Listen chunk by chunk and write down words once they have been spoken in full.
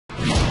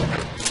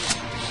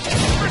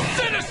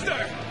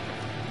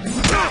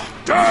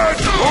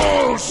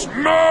Double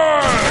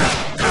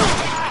smash!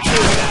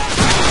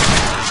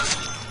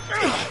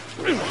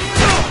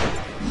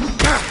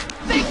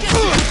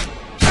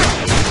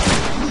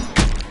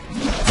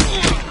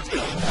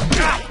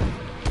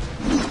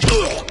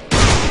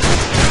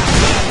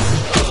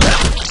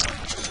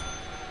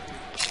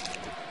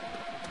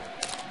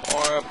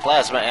 More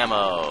plasma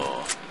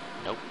ammo.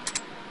 Nope.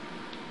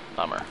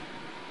 Bummer.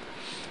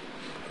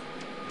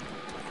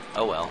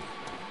 Oh well.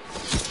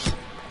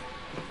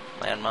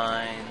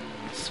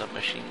 Landmine,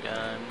 submachine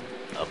gun,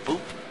 a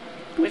boop.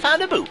 We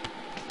found a boop.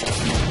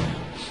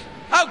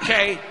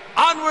 Okay,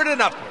 onward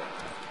and upward.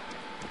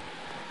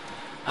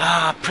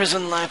 Ah,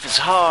 prison life is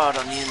hard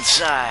on the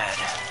inside.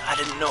 I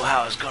didn't know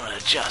how I was gonna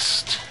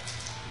adjust.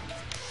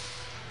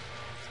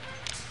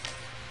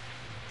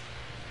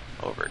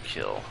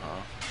 Overkill,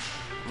 huh?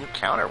 You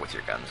counter with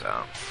your guns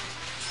out.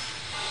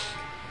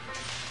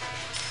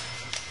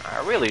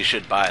 I really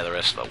should buy the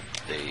rest of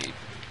the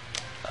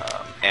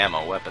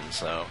ammo weapons,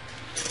 though.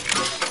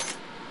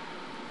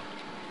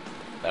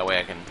 That way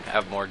I can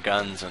have more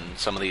guns, and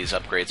some of these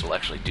upgrades will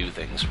actually do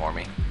things for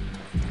me.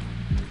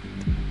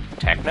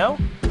 Techno?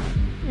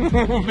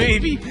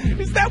 Maybe.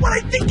 Is that what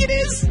I think it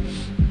is?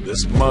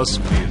 This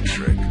must be a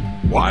trick.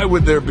 Why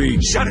would there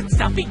be... Shut it,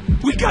 Stuffy.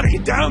 We gotta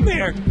get down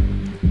there.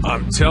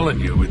 I'm telling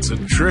you, it's a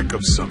trick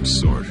of some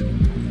sort.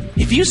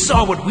 If you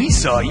saw what we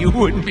saw, you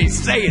wouldn't be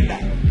saying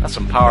that. That's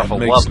some powerful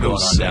That love makes no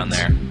going on down sense.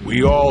 there.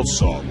 We all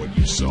saw what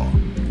you saw.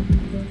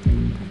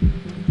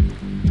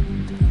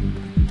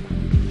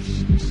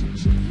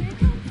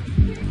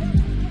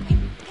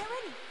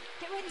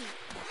 Get ready.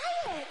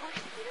 Quiet, I'll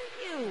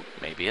hear you.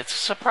 Maybe it's a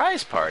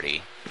surprise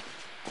party.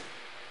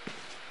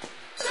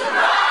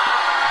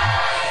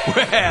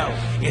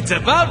 Well, it's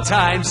about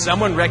time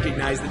someone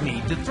recognized the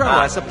need to throw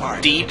us a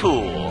party.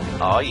 Deadpool.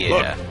 Oh,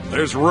 yeah. Look,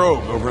 there's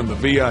Rogue over in the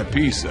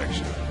VIP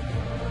section.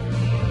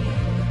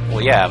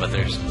 Well, yeah, but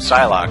there's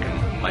Psylocke,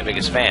 and my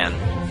biggest fan.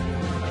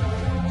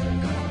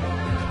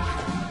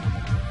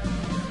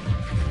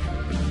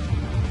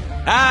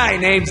 Hi,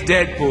 name's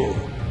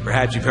Deadpool.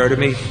 Perhaps you've heard of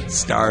me,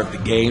 star of the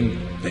game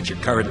that you're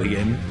currently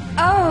in.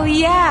 Oh,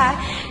 yeah.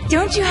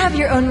 Don't you have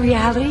your own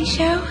reality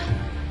show?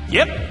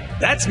 Yep,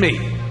 that's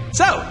me.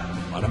 So,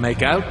 wanna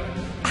make out?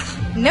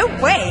 No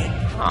way.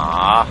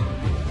 Aww.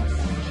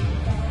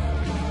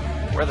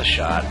 We're the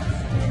shot.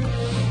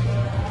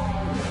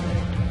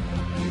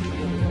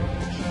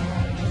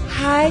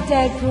 Hi,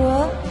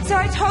 Deadpool. So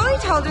I totally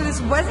told her this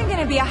wasn't going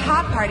to be a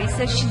hot party,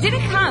 so she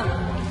didn't come.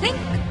 I think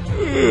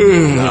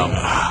No.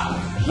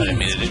 I didn't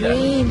mean to do that.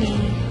 dreaming.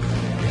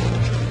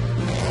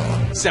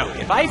 So,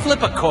 if I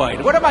flip a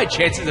coin, what are my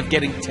chances of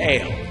getting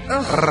tail?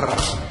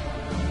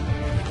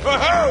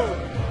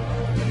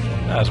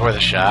 That was worth a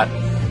shot.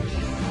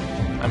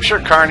 I'm sure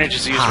Carnage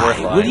is used worth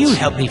Hi, lines. will you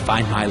help me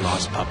find my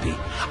lost puppy?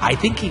 I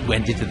think he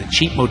went into the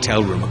cheap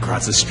motel room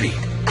across the street.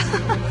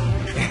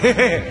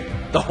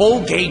 The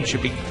whole game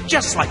should be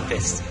just like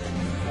this.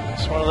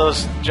 It's one of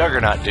those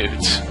Juggernaut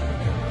dudes.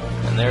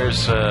 And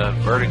there's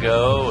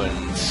Vertigo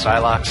and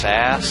Psylocke's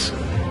ass.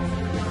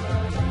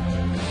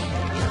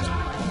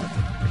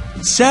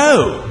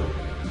 So,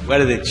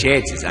 what are the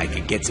chances I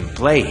could get some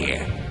play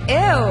here?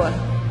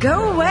 Ew.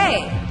 Go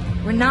away.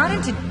 We're not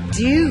into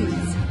dudes.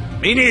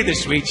 Me neither,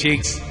 sweet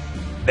cheeks.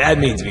 That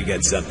means we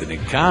got something in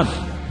common.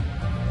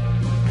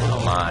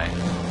 Oh my.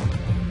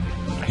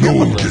 No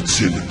one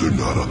gets in if they're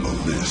not on the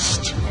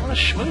list. I want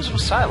to schmooze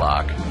with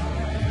Psylocke.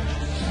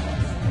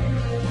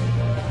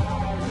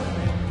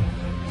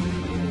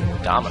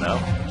 Domino.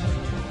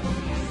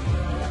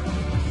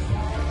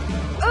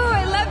 Oh,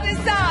 I love this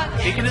song.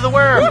 Peek into the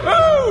worm.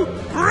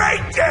 Woohoo!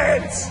 Break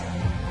dance!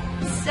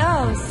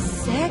 So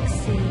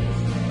sexy.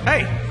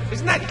 Hey,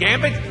 isn't that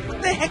Gambit?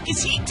 What the heck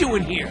is he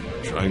doing here?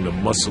 Trying to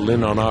muscle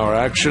in on our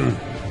action?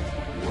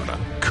 What a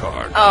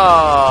card.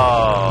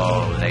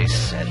 Oh, they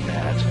said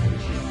that.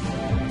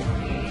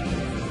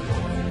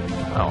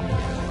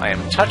 Oh, I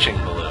am touching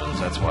balloons.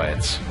 That's why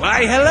it's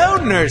Why, hello,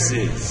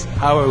 nurses.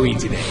 How are we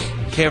today?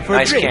 Care for a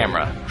nice drink?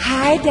 camera.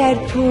 Hi,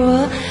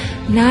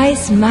 Deadpool.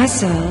 Nice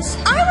muscles.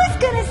 I was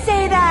gonna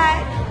say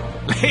that.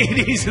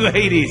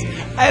 Ladies,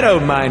 I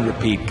don't mind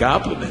repeat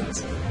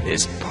compliments.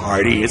 This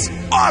party is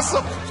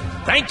awesome.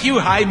 Thank you,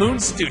 High Moon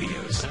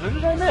Studios. Who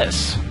did I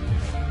miss?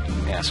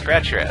 Yeah,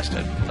 scratch your ass,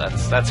 dude.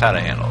 That's how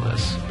to handle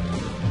this.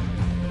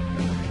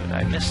 Did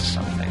I miss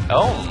something?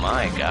 Oh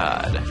my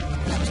god.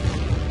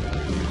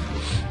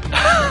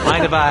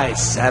 Mind if I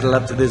saddle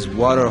up to this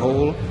water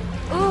hole? Ooh,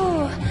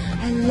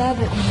 I love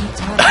it when you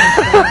talk like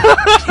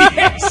that.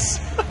 Yes!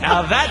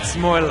 Now that's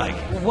more like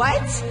it.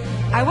 What?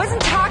 I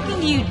wasn't talking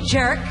to you,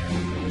 jerk.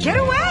 Get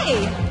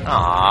away.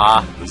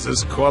 Aww. Does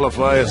this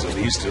qualify as an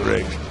Easter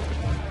egg?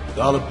 With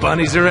all the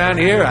bunnies around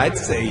here, I'd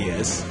say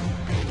yes.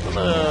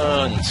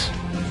 Balloons.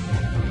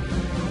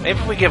 Maybe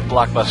if we give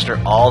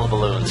Blockbuster all the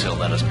balloons, he'll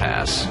let us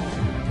pass.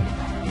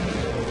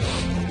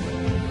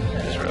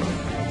 There's Rogue.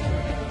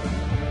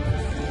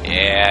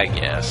 Yeah, I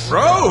guess.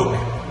 Rogue!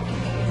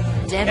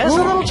 He has a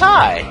little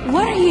tie.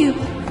 What are you?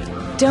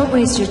 Don't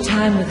waste your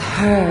time with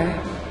her.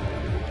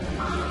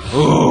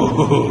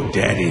 Ooh,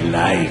 Daddy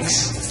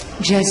likes.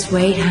 Just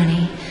wait,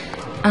 honey.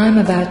 I'm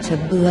about to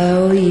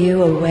blow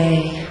you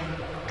away.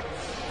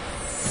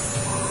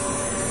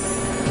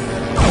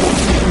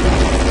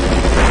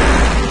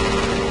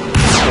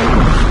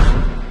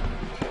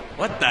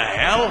 What the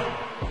hell?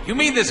 You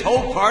mean this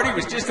whole party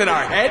was just in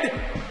our head?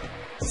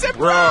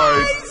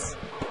 Surprise!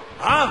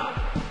 Huh?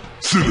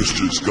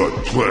 Sinister's got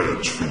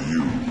plans for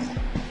you.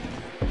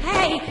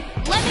 Hey,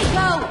 let me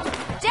go!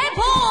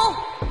 Deadpool!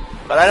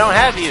 But I don't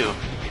have you.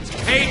 It's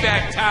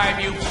payback time,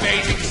 you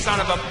phasing son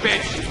of a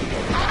bitch!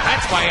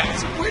 That's why I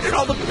asked, where did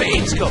all the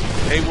babes go?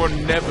 They were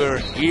never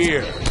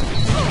here.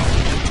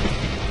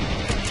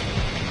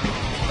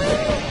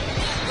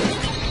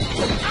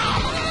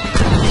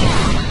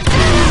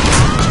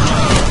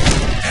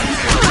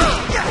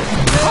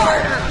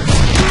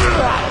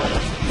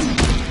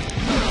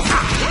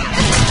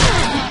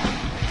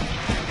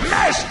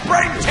 Mashed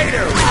brain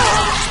tater!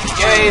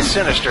 Yay,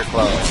 Sinister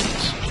clones.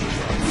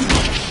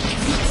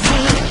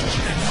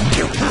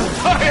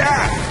 Oh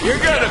yeah, you're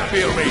gonna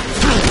feel me.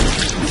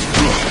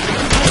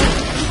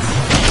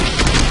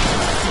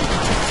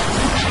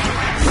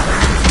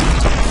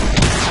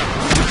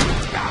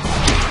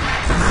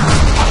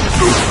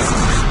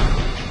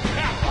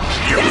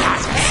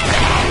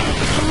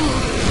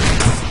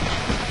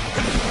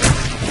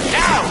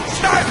 Now,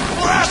 start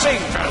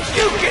flapping!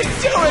 You can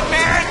do it,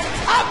 man!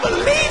 I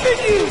believe in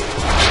you!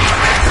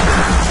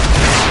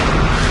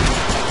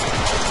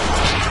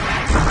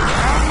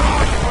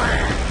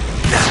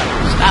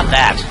 Stop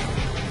that.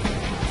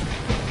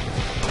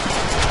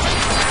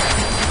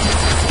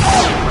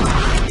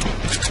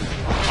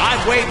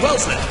 I'm Wade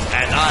Wilson,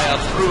 and I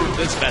approve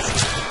this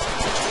message.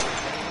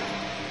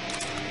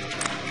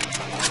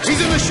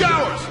 He's in the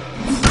showers!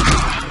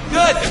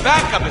 Good, the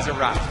backup has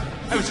arrived.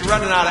 I was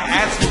running out of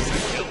assholes to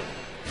kill.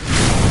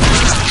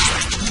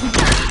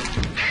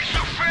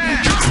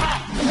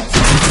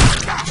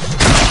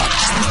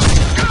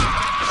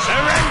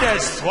 Surrender,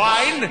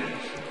 swine!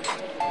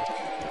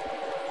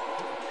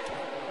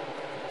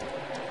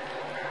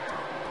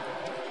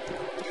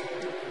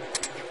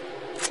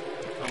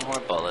 No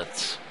more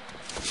bullets.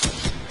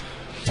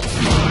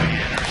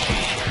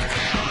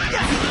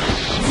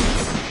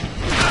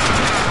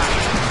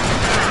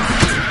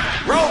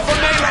 Roll for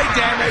melee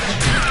damage!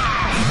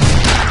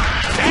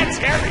 That's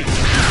heavy!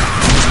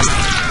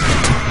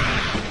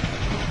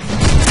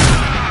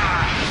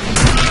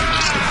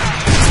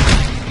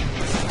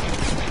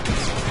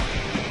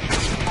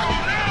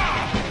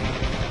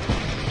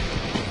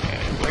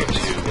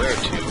 Where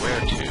to?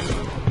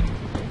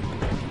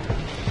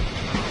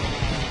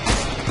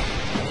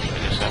 I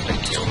just have to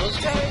kill those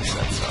guys?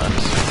 That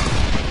sucks.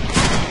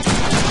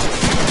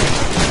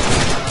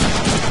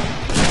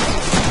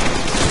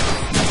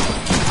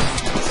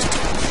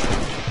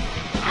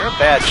 You're a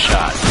bad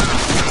shot.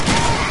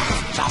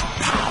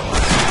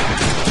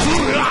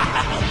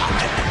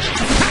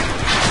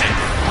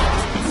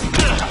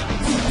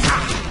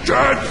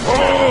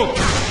 Deadpool!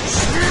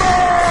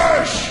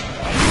 Smash!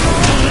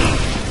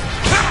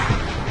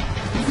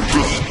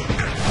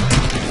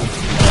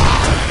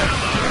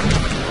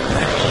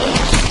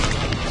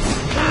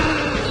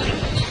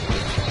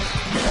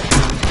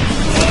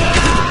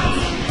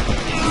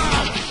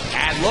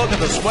 And look at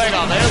the swing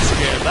on this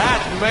kid.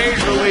 That's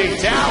major league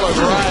talent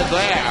right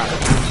there.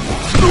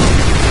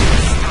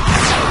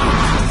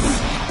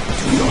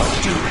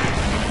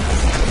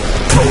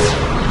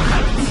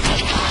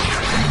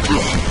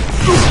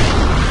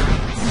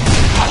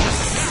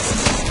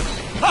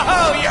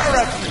 Oh, you're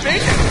a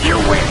bitch! You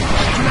win!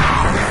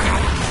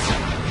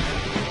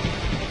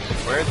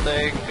 Where'd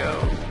they go?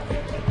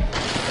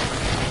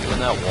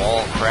 Doing that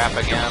wall crap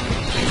again?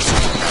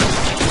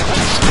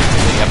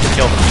 You have to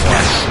kill them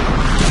twice.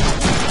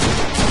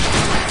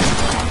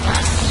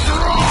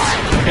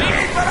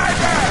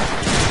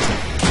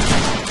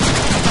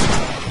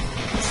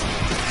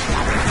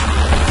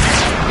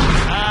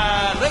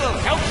 Little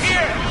help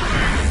here!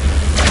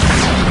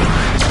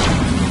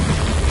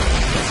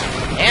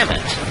 Damn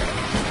it.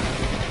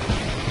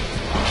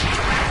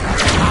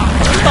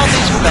 I thought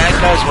these bad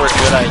guys were a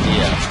good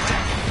idea.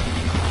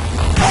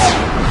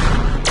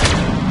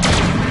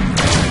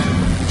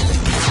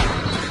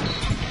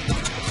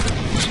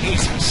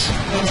 Jesus.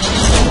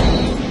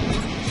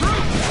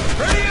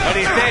 What do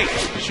you think?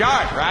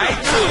 Sharp, right?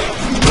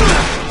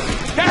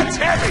 That's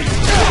heavy!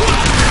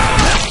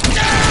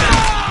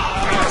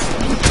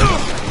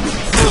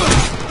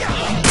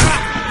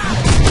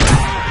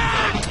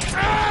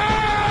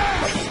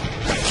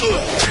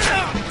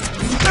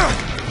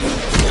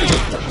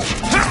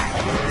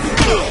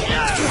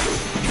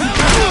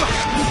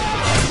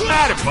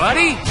 Matter,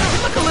 buddy? You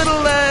look a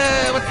little,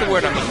 what's the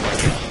word I'm looking for?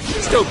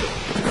 Stupid.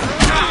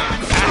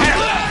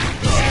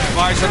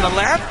 Bars on the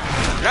left?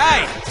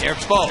 Right. They're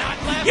full.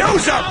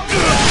 Use them!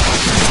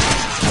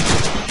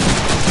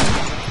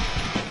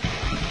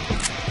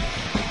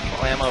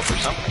 Full ammo for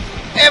something.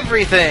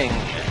 Everything!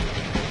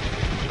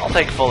 I'll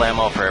take full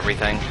ammo for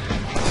everything.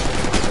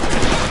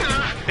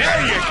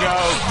 There you go!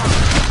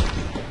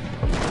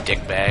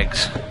 Dick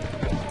bags.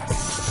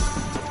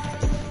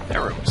 That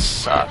room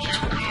sucked.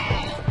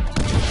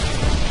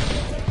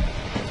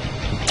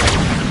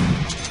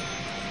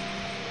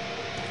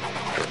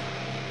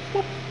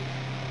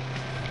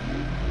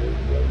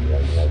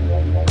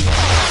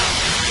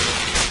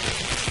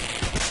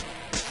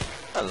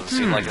 Doesn't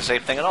seem like a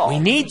safe thing at all. We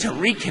need to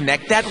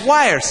reconnect that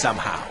wire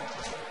somehow.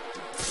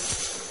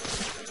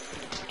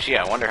 Gee,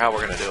 I wonder how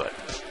we're gonna do it.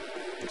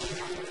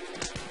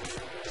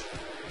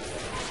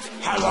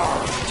 Hello,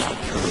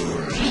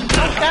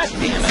 Oh, God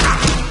damn it.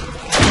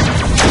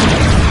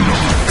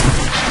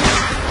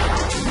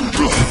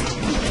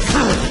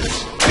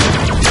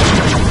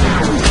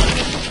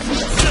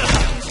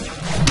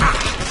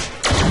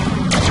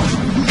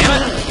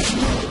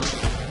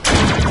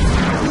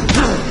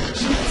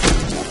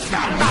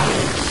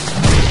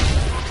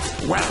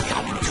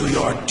 Welcome to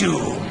your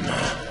doom.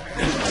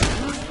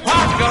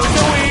 Pop goes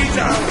the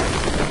weasel.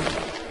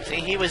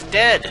 See, he was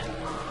dead.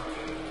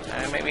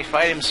 Maybe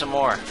fight him some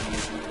more.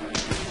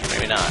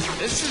 Maybe not.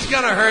 This is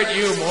gonna hurt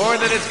you more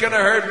than it's gonna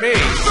hurt me.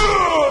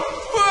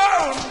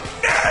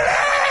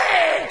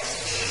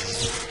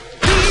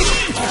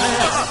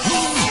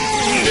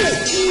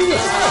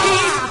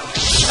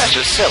 That's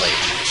just silly.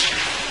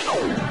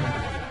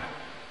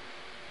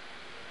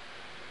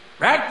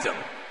 Wrecked him.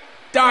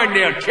 Darn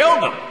near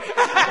killed him.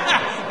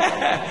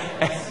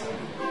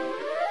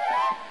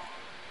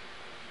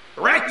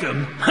 Wrecked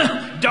him?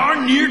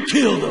 Darn near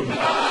killed him.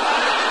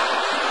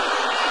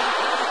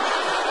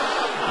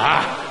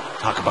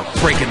 Talk about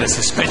breaking the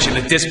suspension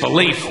of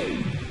disbelief.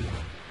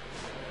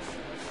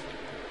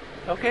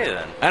 Okay,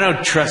 then. I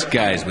don't trust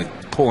guys with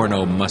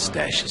porno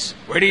mustaches.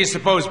 Where do you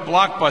suppose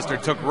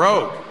Blockbuster took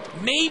Rogue?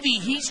 Maybe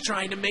he's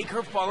trying to make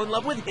her fall in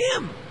love with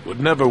him. Would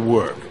never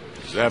work.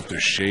 His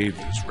aftershave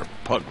is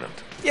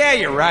repugnant. Yeah,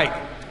 you're right.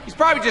 He's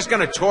probably just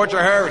gonna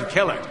torture her and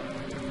kill her.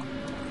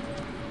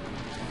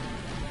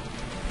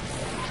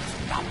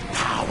 The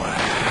power.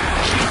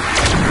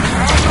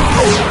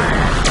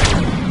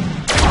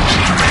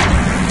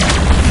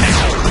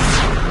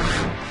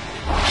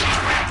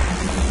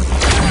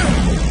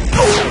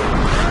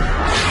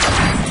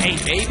 Hey,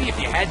 maybe if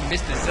you hadn't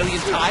missed a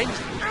zillion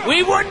times,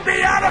 we wouldn't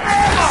be out of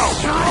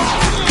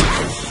ammo!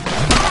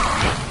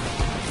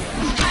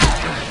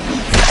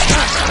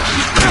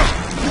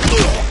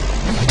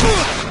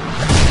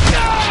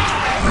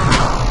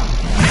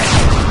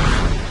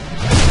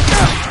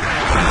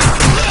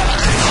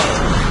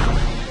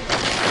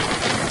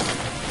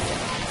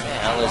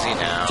 Is he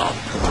now?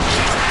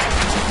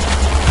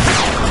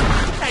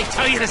 I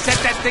tell you to set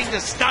that thing to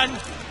stun.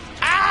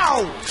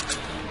 Ow!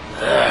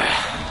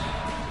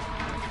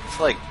 It's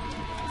like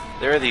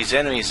there are these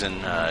enemies in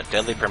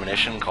Deadly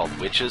Premonition called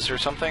witches or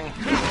something. And,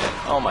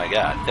 oh my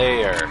god,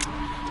 they are...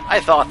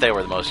 I thought they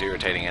were the most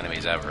irritating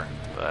enemies ever,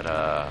 but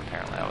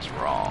apparently I was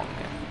wrong.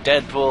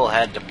 Deadpool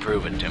had to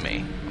prove it to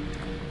me.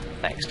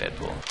 Thanks,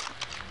 Deadpool.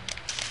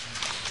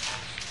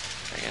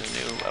 I get a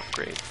new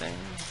upgrade thing.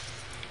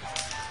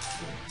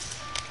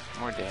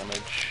 More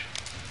damage.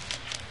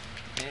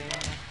 Yeah.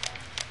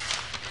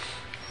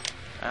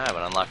 I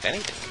haven't unlocked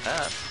anything with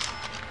that.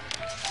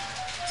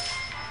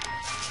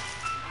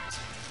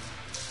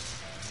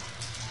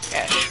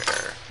 Yeah,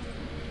 sure.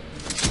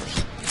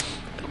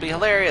 It'll be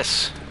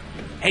hilarious.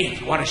 Hey,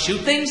 you want to shoot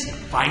things?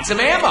 Find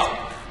some ammo.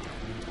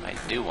 I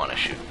do want to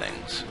shoot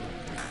things.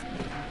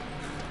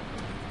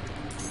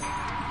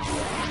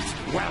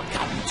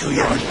 Welcome to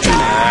your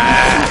doom.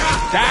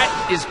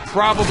 That is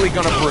probably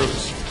gonna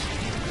bruise.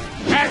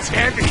 That's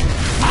heavy.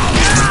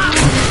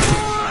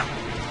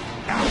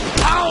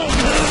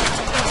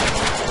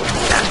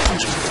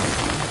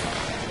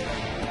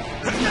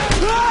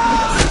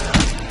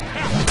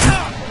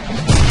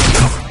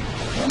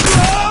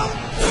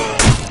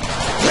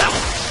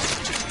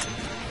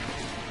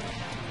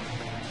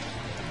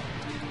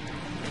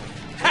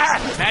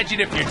 Imagine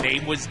if your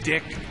name was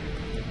Dick.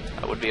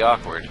 That would be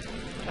awkward.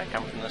 Did I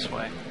come from this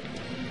way?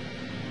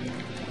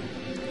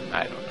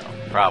 I don't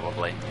know.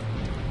 Probably.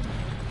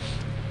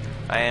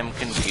 I am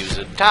confused.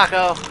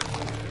 Taco!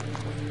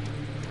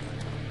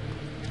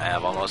 I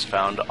have almost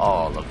found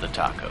all of the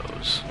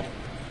tacos.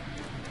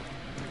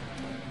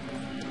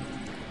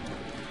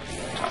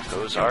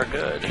 Tacos are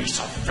good.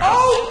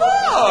 Oh,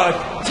 look!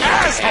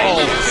 Assholes! Hey,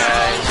 you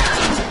guys.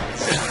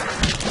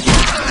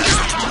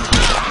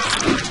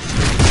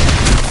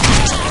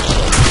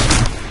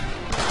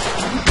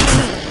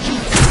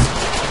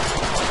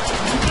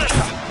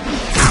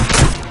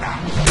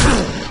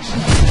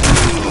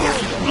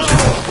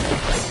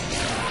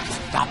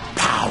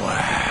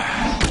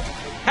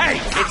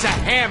 It's a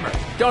hammer.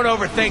 Don't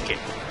overthink it.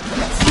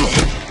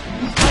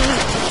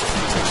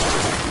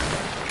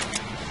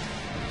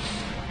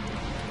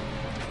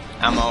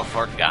 Ammo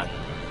for guns.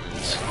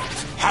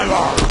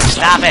 Hello.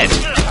 Stop it!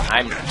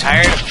 I'm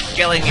tired of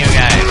killing you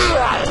guys.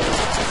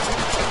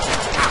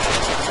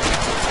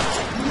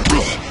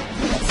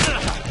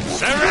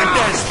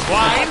 Surrender,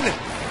 swine!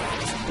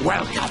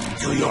 Welcome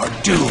to your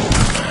doom.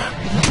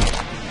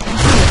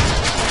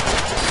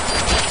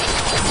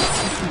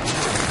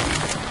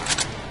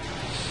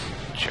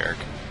 Jerk.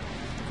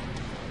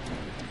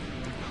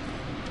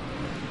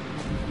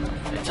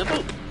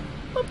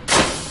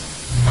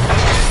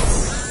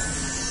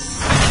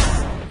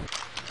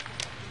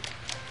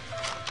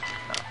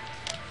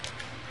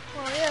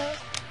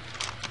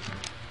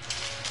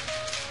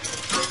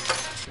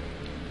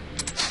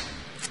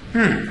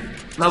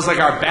 Smells like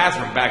our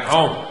bathroom back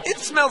home. It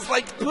smells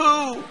like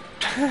poo.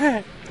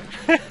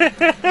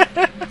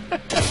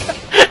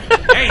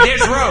 Hey,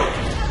 there's Rogue.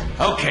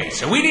 Okay,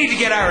 so we need to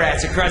get our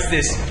ass across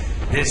this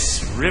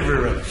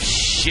river of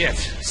shit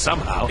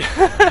somehow.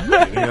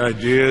 Any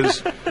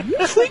ideas?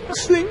 Sink,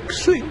 sink,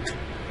 sink.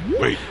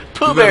 Wait.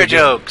 Pooh Bear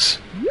jokes.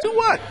 Do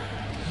what?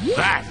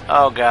 That.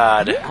 Oh,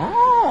 God.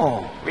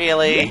 Oh.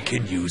 Really? We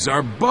can use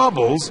our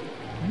bubbles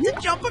to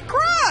jump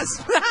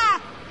across.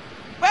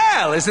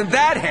 Well, isn't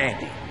that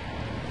handy?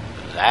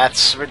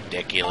 That's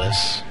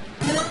ridiculous.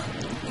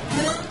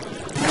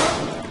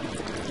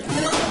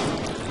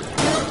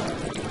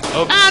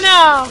 Oops. Oh,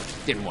 no!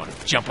 Didn't want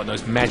to jump on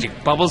those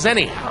magic bubbles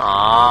anyhow.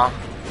 Aw.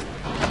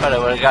 I thought I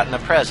would have gotten a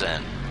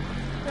present.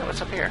 Hey,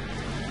 what's up here?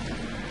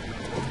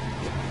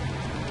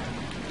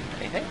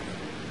 Anything?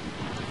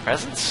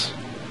 Presents?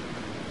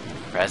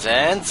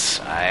 Presents.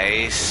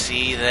 I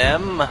see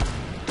them.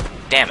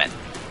 Damn it.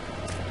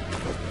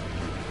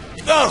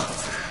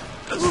 Oh!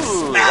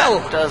 Ooh,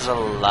 that does a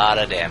lot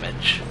of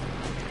damage.